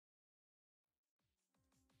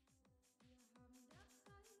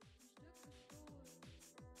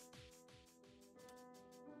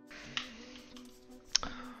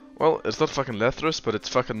Well, it's not fucking Lethris, but it's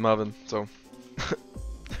fucking Marvin, so...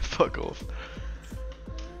 Fuck off.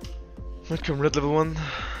 Might come red level 1.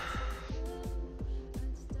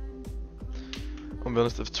 I'll be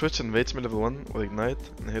honest, if Twitch invades me level 1 with Ignite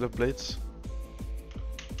and Halo Blades...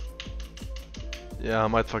 Yeah, I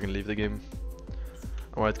might fucking leave the game.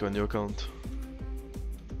 I might go on your account.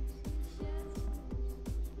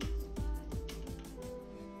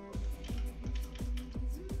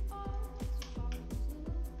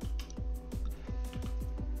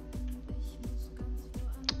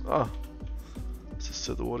 Ah, this is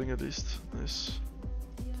set warding at least. Nice.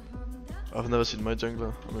 I've never seen my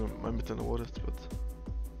jungler. I mean, my mid laner warded, but.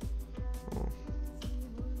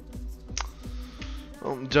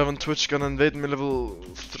 Oh. Javan Twitch gonna invade me level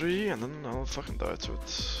 3 and then I'll fucking die to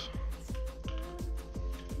it.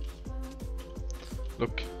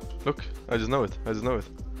 Look, look, I just know it, I just know it.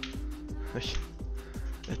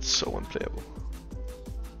 It's so unplayable.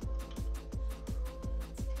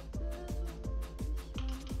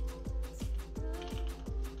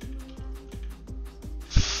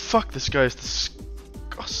 Fuck, this guy is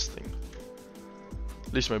disgusting.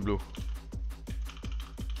 Leash my blue.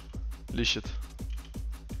 Leash it.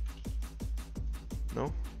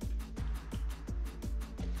 No?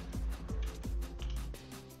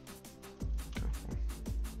 Okay.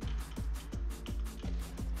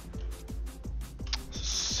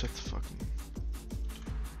 Set fucking.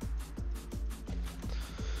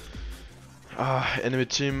 Enemy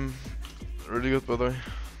team. Really good, by the way.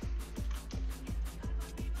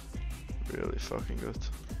 Really fucking good.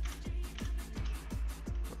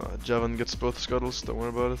 Javan gets both scuttles, don't worry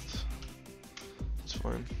about it. It's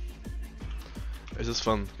fine. It's just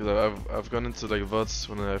fun, because I've gone into like VODs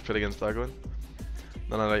when I've played against Dagon.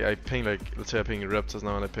 Then I ping like, let's say I ping Reptas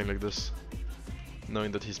now and I ping like this.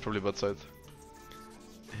 Knowing that he's probably bot side.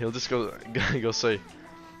 He'll just go say,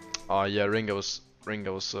 oh yeah, rengar was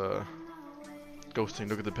ghosting,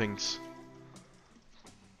 look at the pings.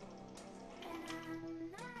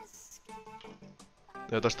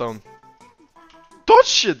 Yeah, that's down.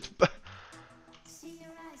 Dodge it!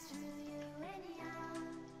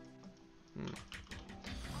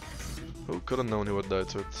 Who could have known he would die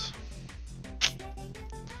to it?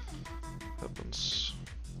 Happens.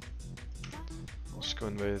 Let's go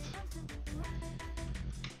invade.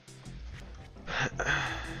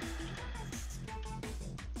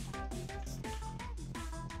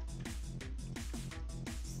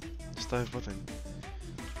 Just dive button.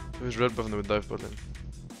 Who's red button with dive button?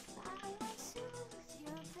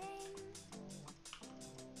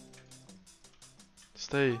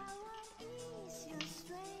 Stay.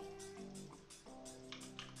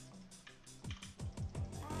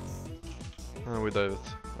 Oh, we dive it.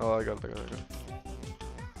 Oh, I got it.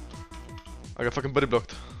 I got fucking body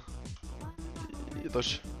blocked.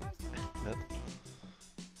 Dodge. Mad.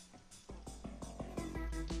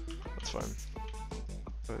 That's fine.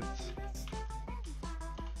 Right.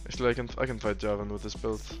 Actually, I can fight Javan with this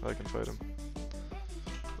build. I can fight him.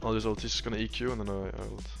 I'll just ult. He's just gonna EQ and then I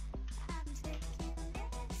ult.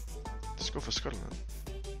 Just go for Scuttle, man.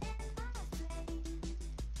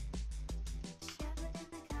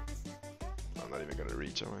 I'm not even gonna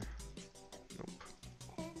reach, am I? Nope.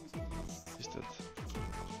 He's dead.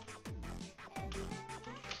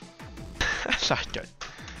 That guy.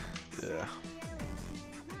 Yeah.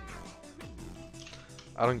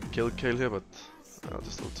 I don't kill Kale here, but I'll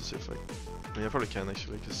just ult to see if I mean, I probably can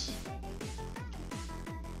actually, because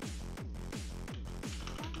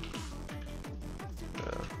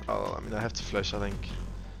I mean, I have to flash, I think.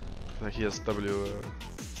 Like, he has W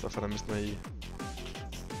stuff and I missed my E.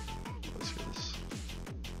 Let's get this.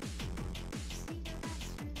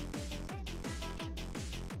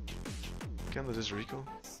 Can I just recall?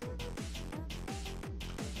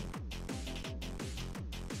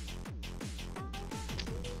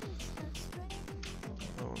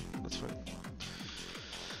 Oh, that's fine.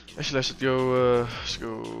 Actually, I should go,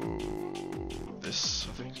 this,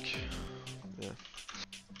 I think. Yeah.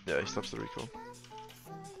 Yeah, he stops the recall.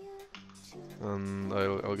 And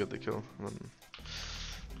I'll get the kill. And then,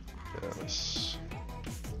 yeah, nice.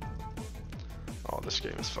 Oh, this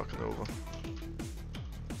game is fucking over.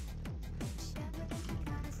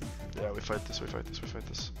 Yeah, we fight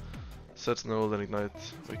this. Set null, then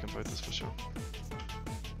ignite. We can fight this for sure.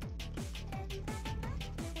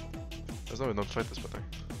 There's no way not fight this, but I.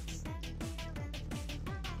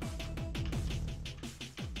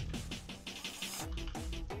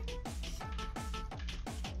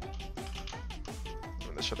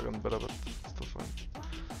 Should have gone better, but still fine.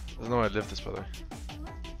 There's no way I'd live this, by the way.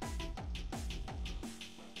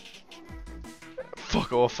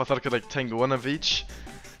 Fuck off, I thought I could like tank one of each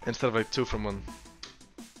Instead of like 2 from 1.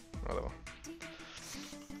 Whatever.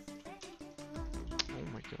 Oh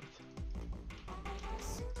my god.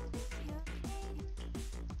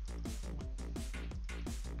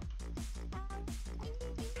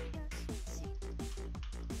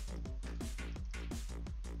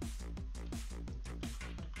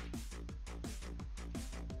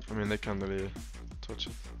 I mean, they can't really touch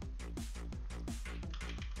it.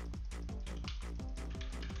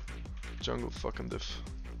 Jungle fucking diff.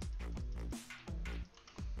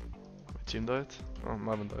 My team died? Oh,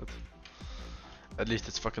 Marvin died. At least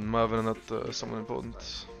it's fucking Marvin and not someone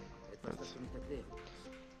important. Right.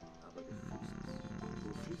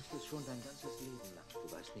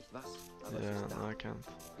 Yeah, no, I can't.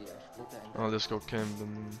 I'll just go camp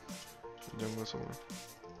in jungle somewhere.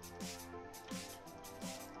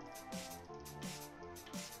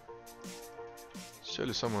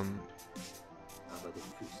 Surely someone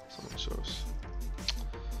shows.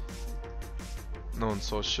 No one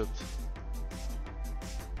saw shit.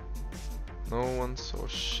 No one saw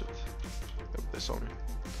shit. Yep, they saw me.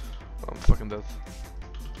 I'm fucking dead.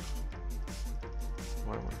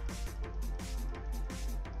 Why am I?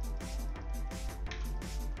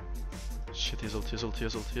 Shit, he's ult.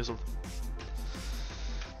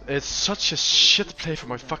 It's such a shit play for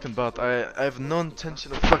my fucking bot. I have no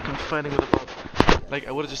intention of fucking fighting with a bot. Like,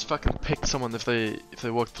 I would've just fucking picked someone if they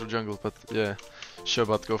walked through jungle, but yeah. Sure,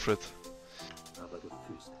 bot, go for it.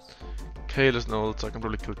 Kayle is no ult, so I can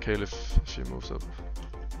probably kill Kayle if she moves up.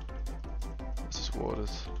 This is warded.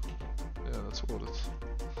 Yeah, that's warded.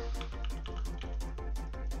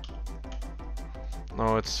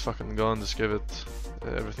 No, it's fucking gone, just give it.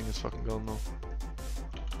 Everything is fucking gone now.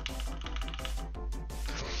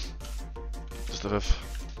 Just a riff.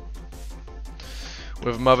 We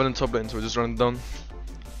have Marvin in top lane, so we just run it down.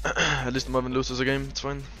 At least Marvin loses a game, it's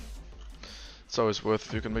fine. It's always worth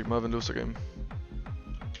if you can make Marvin lose a game.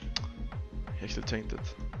 He actually tanked it.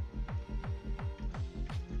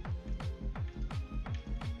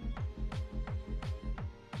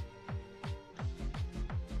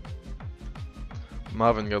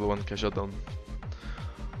 Marvin got a 1k shutdown.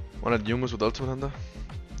 One at Yumus with ultimate hunter.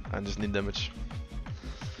 I just need damage.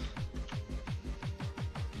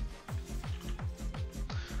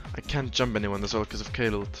 I can't jump anyone as well because of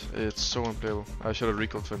Kayle ult. It's so unplayable. I should have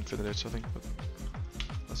recalled for Infinite Edge, I think, but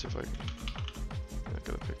let's see if I can. Yeah, I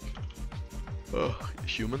gotta pick.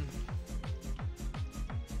 Human?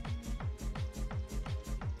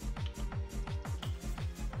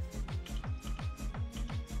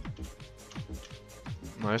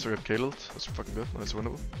 Nice, I got Kayle ult. That's fucking good. Nice,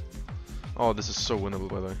 winnable. Oh, this is so winnable,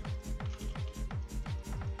 by the way.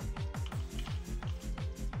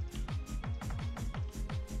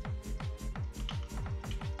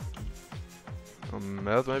 I'm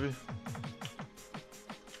mad, maybe?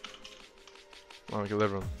 Oh, I killed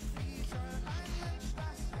everyone.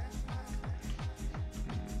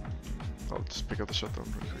 I'll just pick up the shutdown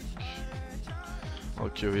really quick. I'll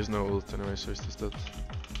Q, he has no ult anyway, so he's just dead.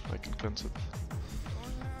 I can cleanse it.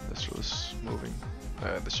 This is moving.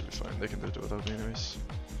 This should be fine, they can do it without me anyways.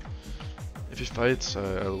 If he fights,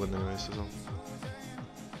 I'll win anyways as well.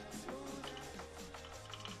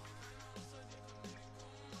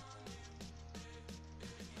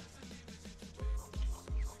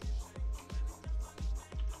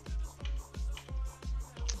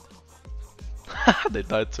 They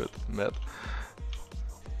died to it, mad.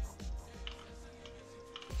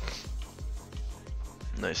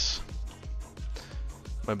 Nice.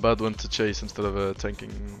 My bad went to chase instead of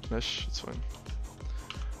tanking Mesh, it's fine.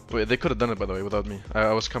 Wait, they could have done it by the way without me.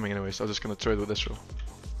 I was coming anyways, I was just gonna trade with Ezreal.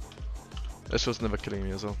 Ezreal's never killing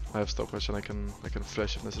me as well. I have stopwatch and I can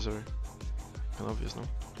flash if necessary. Kind of obvious, no?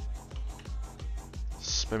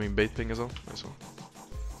 Spamming bait ping as well, nice one.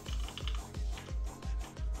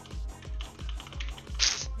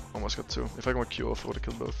 Almost got 2. If I got Q off, I would've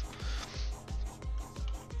killed both.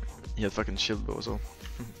 He had fucking shield bow as well.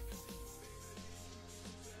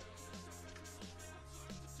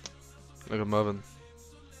 Look at Marvin.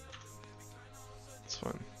 It's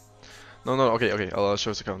fine. No, okay, I'll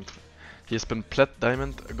show his account. He's been plat,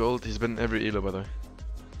 diamond, gold, he's been every elo by the way.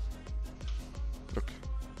 Look.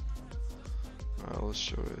 I'll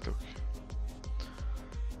show it, look.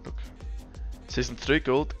 Look. Season 3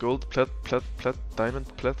 gold, plat, diamond,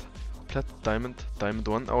 plat, diamond, diamond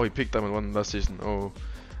 1. Oh, he picked diamond 1 last season. Oh,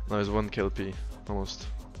 now he's 1 KLP, almost.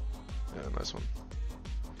 Yeah, nice one.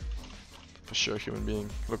 For sure, human being.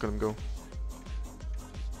 Look at him go.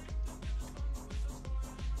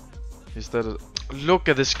 He's dead. Look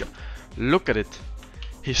at this guy. Look at it.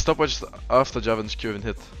 He stopwatched after Javan's Q even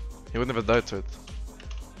hit. He would never die to it.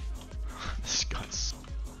 This guy's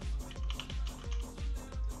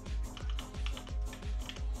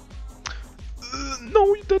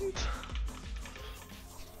No, you didn't.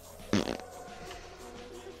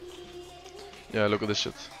 Yeah, look at this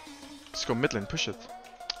shit. Just go mid lane, push it.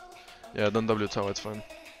 Yeah, don't W tower, it's fine.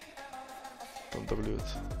 Don't W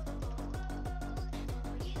it.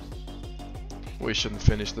 We shouldn't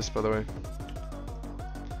finish this, by the way.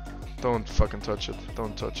 Don't fucking touch it.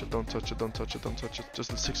 Don't touch it. Don't touch it. Don't touch it. Don't touch it.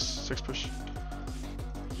 Just a six push.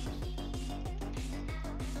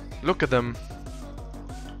 Look at them.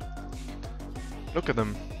 Look at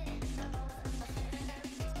them.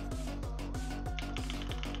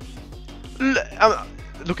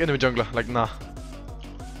 Look, enemy jungler. Like, nah.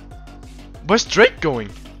 Where's Drake going?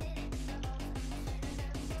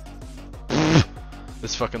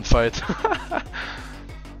 This fucking fight.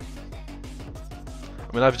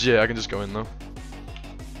 I mean, I have GA, I can just go in now.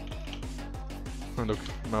 Oh, look,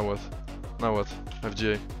 now what? Now what? I have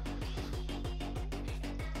GA.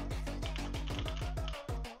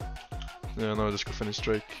 Yeah, now I just go finish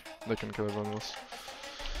Drake. They can kill everyone else.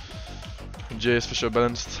 GA is for sure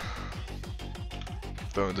balanced.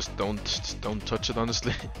 Don't touch it,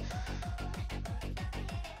 honestly.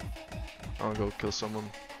 I'll go kill someone.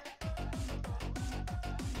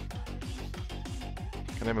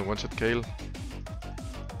 Can I even one-shot Kale?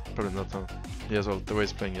 Probably not now. He has ult. The way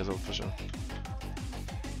he's playing, he has ult for sure.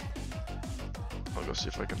 I'll go see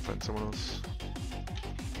if I can find someone else.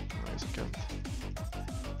 I guess I can't.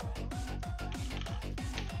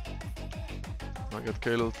 I got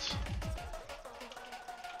Kale ult.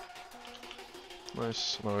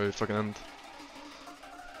 Nice. Now we fucking end.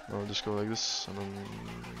 Now I'll just go like this and then...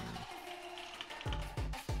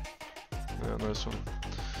 Yeah, nice one.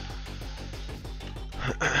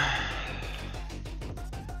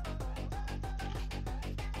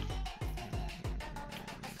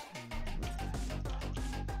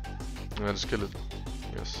 Yeah, just kill it.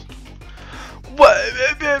 Yes. What?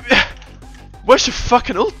 Where's your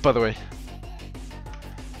fucking ult, by the way?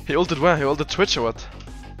 He ulted where? He ulted Twitch or what?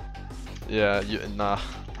 Yeah, you nah.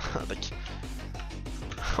 Like,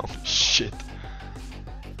 oh shit.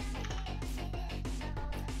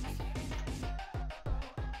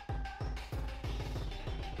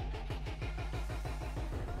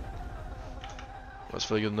 That's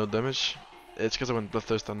really good, no damage. It's because I went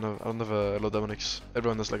bloodthirst. I don't have a low damage.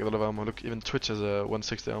 Everyone has like a lot of armor. Look, even Twitch has a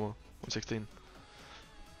 160 armor, 116.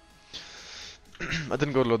 I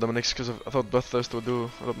didn't go to low damage because I thought bloodthirst would do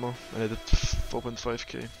a lot more, and I did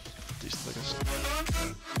 4.5k. Decent, I guess.